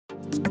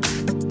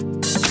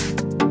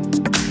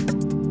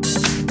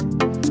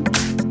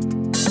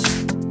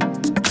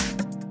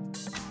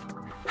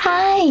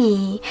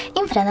Hi!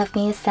 In front of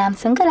me is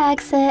Samsung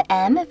Galaxy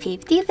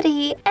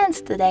M53 and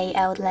today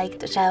I would like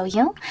to show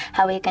you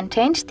how you can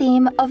change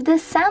theme of the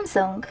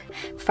Samsung.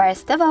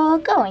 First of all,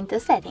 go into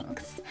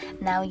settings.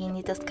 Now you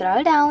need to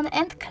scroll down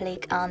and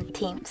click on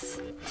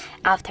themes.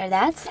 After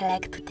that,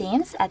 select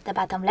themes at the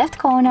bottom left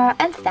corner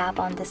and tap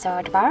on the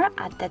search bar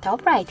at the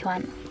top right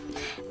one.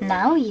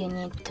 Now you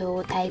need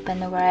to type in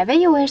wherever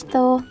you wish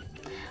to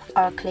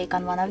or click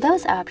on one of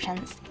those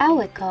options. I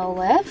will go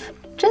with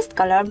just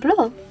color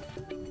blue.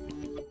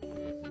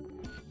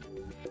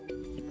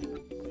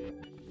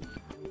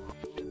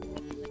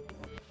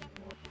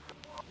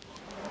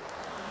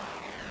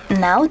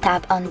 Now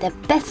tap on the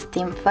best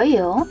theme for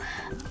you.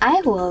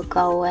 I will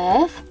go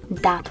with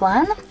that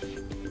one.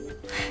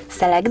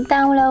 Select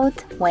download,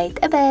 wait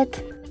a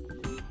bit.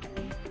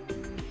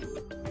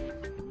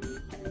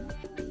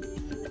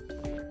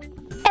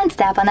 And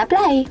tap on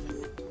apply.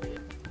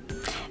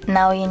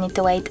 Now you need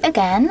to wait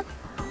again.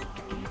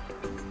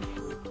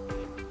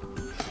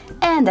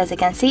 And as you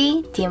can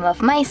see, theme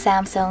of my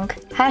Samsung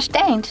has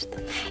changed.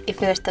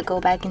 If you wish to go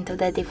back into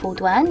the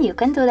default one, you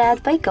can do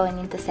that by going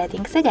into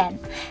settings again.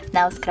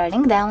 Now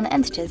scrolling down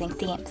and choosing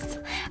themes.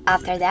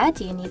 After that,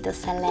 you need to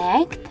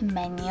select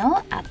menu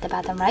at the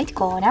bottom right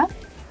corner.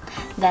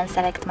 Then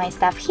select my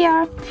stuff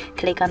here,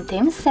 click on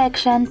themes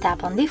section,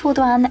 tap on default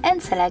one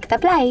and select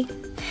apply.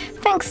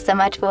 Thanks so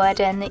much for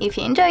watching. If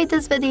you enjoyed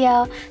this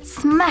video,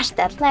 smash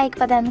that like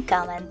button,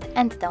 comment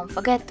and don't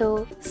forget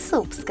to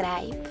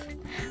subscribe.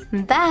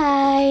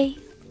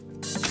 Bye!